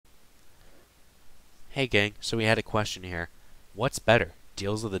Hey gang, so we had a question here. What's better,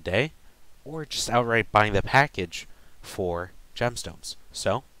 deals of the day, or just outright buying the package for gemstones?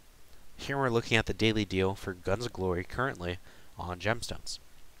 So, here we're looking at the daily deal for Guns of Glory currently on gemstones.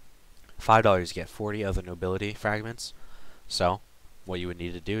 $5 you get 40 of the nobility fragments. So, what you would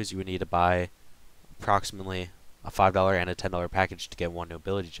need to do is you would need to buy approximately a $5 and a $10 package to get one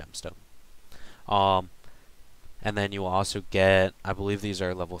nobility gemstone. Um, and then you will also get, I believe these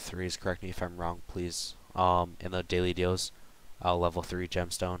are level 3s, correct me if I'm wrong, please. In the daily deals, level 3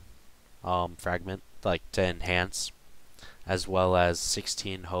 gemstone fragment, like to enhance, as well as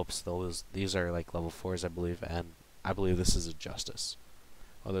 16 hopes. These are like level 4s, I believe, and I believe this is a justice.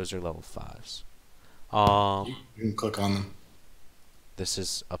 Oh, those are level 5s. You can click on them. This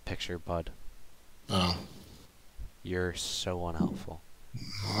is a picture, bud. Oh, You're so unhelpful.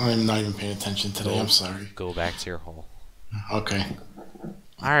 I'm not even paying attention today. I'm Go, sorry. go back to your hole. Okay.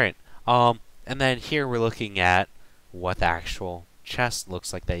 All right. And then here we're looking at what the actual chest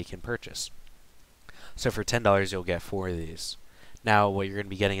looks like that you can purchase. So for $10, you'll get 4 of these. Now, what you're going to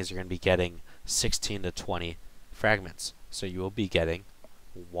be getting is you're going to be getting 16 to 20 fragments. So you will be getting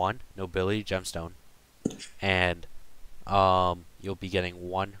 1 nobility gemstone, and you'll be getting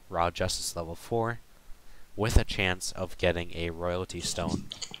 1 raw justice level 4, with a chance of getting a royalty stone.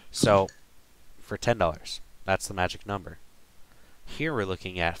 So for $10, that's the magic number. Here we're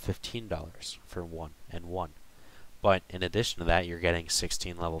looking at $15 for 1 and 1. But in addition to that, you're getting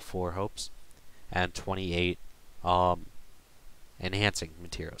 16 level 4 hopes and 28 enhancing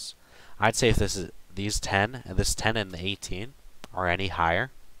materials. I'd say if these 10 and this 10 and the 18 are any higher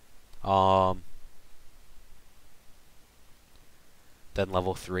than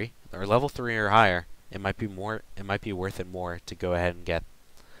level 3 or level 3 or higher, it might be worth it more to go ahead and get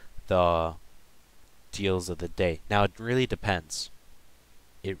the deals of the day. Now it really depends.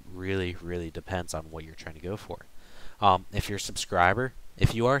 It really depends on what you're trying to go for. If you're a subscriber,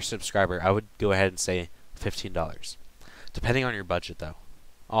 if you are a subscriber, I would go ahead and say $15. Depending on your budget, though.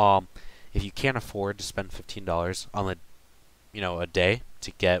 If you can't afford to spend $15 on a day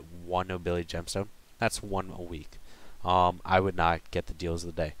to get 1 nobility gemstone, that's 1 a week. I would not get the deals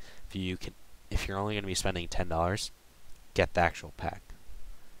of the day. If you're only going to be spending $10, get the actual pack.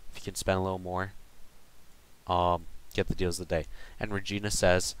 If you can spend a little more, get the deals of the day. And Regina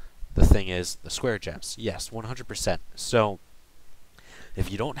says the thing is the square gems. Yes, 100%. So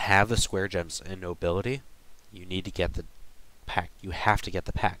if you don't have the square gems in nobility, you need to get the pack. You have to get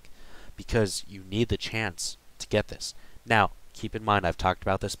the pack because you need the chance to get this. Now, keep in mind, I've talked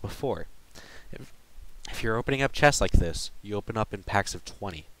about this before. If you're opening up chests like this, you open up in packs of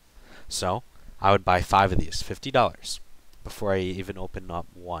 20. So I would buy 5 of these, $50, before I even open up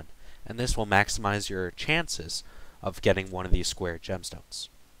one. And this will maximize your chances of getting one of these square gemstones.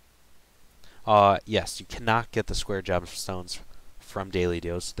 Yes, you cannot get the square gemstones from daily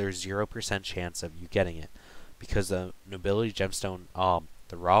deals. There's 0% chance of you getting it because the nobility gemstone,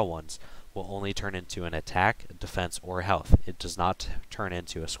 the raw ones, will only turn into an attack, defense, or health. It does not turn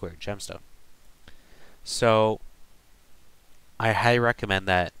into a square gemstone. So I highly recommend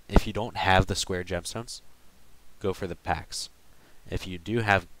that if you don't have the square gemstones, go for the packs. If you do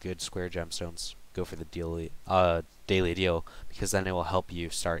have good square gemstones, go for the daily deal because then it will help you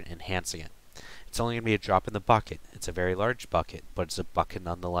start enhancing it. It's only going to be a drop in the bucket. It's a very large bucket, but it's a bucket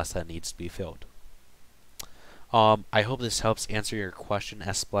nonetheless that needs to be filled. I hope this helps answer your question,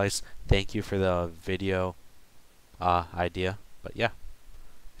 S-Splice. Thank you for the video idea. But yeah,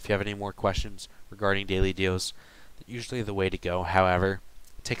 if you have any more questions regarding daily deals, usually the way to go. However,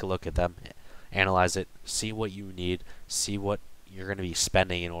 take a look at them, analyze it, see what you need, see what you're going to be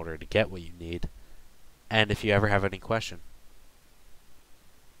spending in order to get what you need. And if you ever have any question,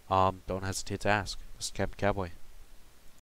 don't hesitate to ask. This is Captain Cowboy.